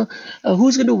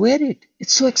 Who's going to wear it?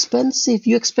 It's so expensive.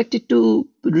 You expect it to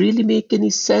really make any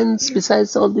sense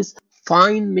besides all this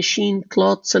fine machine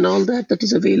cloths and all that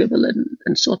is available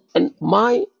and so on. And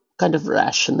my kind of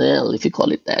rationale, if you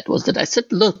call it that, was that I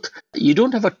said, look, you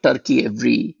don't have a turkey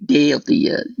every day of the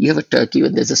year. You have a turkey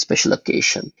when there's a special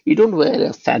occasion. You don't wear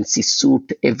a fancy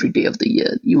suit every day of the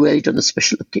year. You wear it on a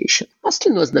special occasion.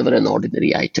 Muslin was never an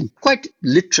ordinary item. Quite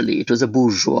literally, it was a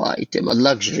bourgeois item, a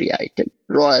luxury item,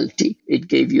 royalty. It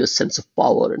gave you a sense of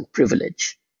power and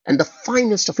privilege. And the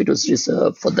finest of it was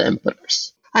reserved for the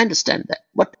emperors. I understand that.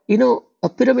 But, a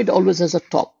pyramid always has a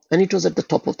top. And it was at the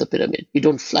top of the pyramid. You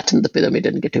don't flatten the pyramid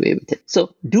and get away with it.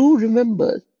 So do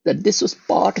remember that this was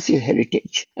part of your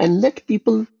heritage, and let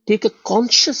people take a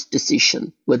conscious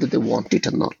decision whether they want it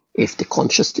or not. If they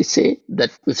consciously say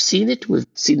that we've seen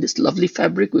this lovely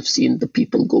fabric, we've seen the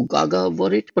people go gaga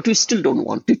over it, but we still don't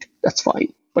want it, that's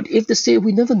fine. But if they say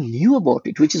we never knew about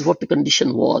it, which is what the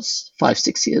condition was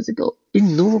 5-6 years ago,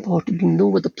 didn't know about it, didn't know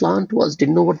what the plant was,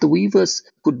 didn't know what the weavers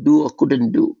could do or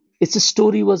couldn't do. Its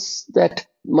story was that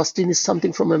muslin is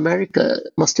something from America,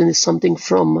 muslin is something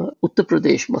from Uttar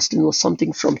Pradesh, muslin was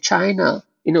something from China,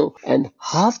 and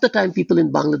half the time people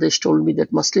in Bangladesh told me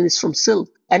that muslin is from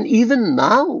silk. And even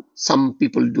now, some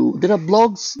people do. There are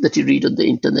blogs that you read on the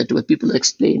internet where people are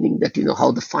explaining that,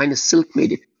 how the finest silk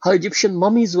made it. How Egyptian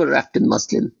mummies were wrapped in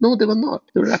muslin. No, they were not.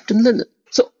 They were wrapped in linen.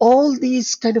 So all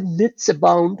these kind of myths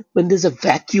abound when there's a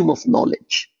vacuum of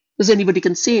knowledge. Because anybody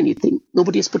can say anything.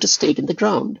 Nobody has put a stake in the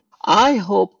ground. I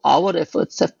hope our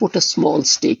efforts have put a small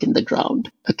stake in the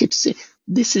ground. Okay, to say,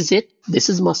 this is it. This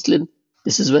is muslin.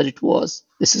 This is where it was.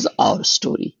 This is our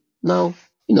story. Now,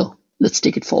 let's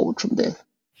take it forward from there.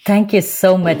 Thank you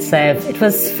so much, Saif. It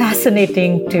was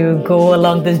fascinating to go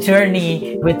along this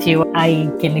journey with you. I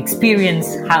can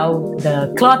experience how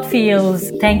the cloth feels.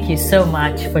 Thank you so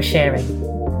much for sharing.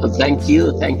 Thank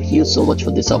you. Thank you so much for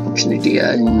this opportunity.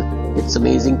 And it's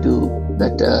amazing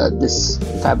that this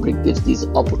fabric gives these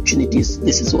opportunities.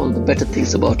 This is one of the better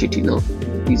things about it,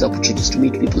 these opportunities to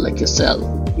meet people like yourself,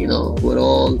 who are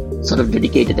all sort of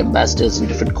dedicated ambassadors in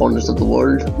different corners of the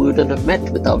world who wouldn't have met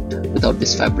without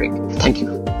this fabric. Thank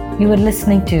you. You were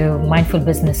listening to Mindful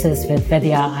Businesses with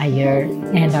Vidya Iyer,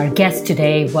 and our guest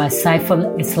today was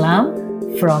Saiful Islam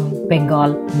from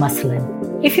Bengal Muslin.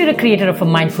 If you're a creator of a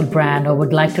mindful brand or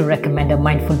would like to recommend a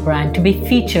mindful brand to be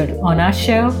featured on our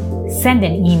show, send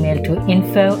an email to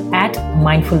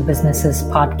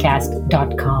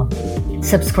info@mindfulbusinessespodcast.com.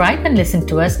 Subscribe and listen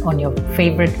to us on your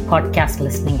favorite podcast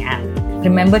listening app.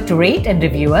 Remember to rate and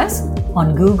review us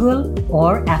on Google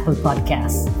or Apple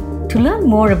Podcasts. To learn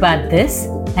more about this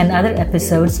and other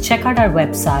episodes, check out our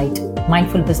website,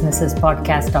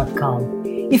 mindfulbusinessespodcast.com.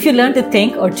 If you learned a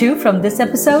thing or two from this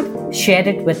episode, share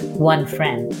it with one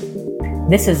friend.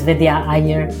 This is Vidya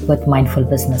Iyer with Mindful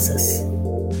Businesses.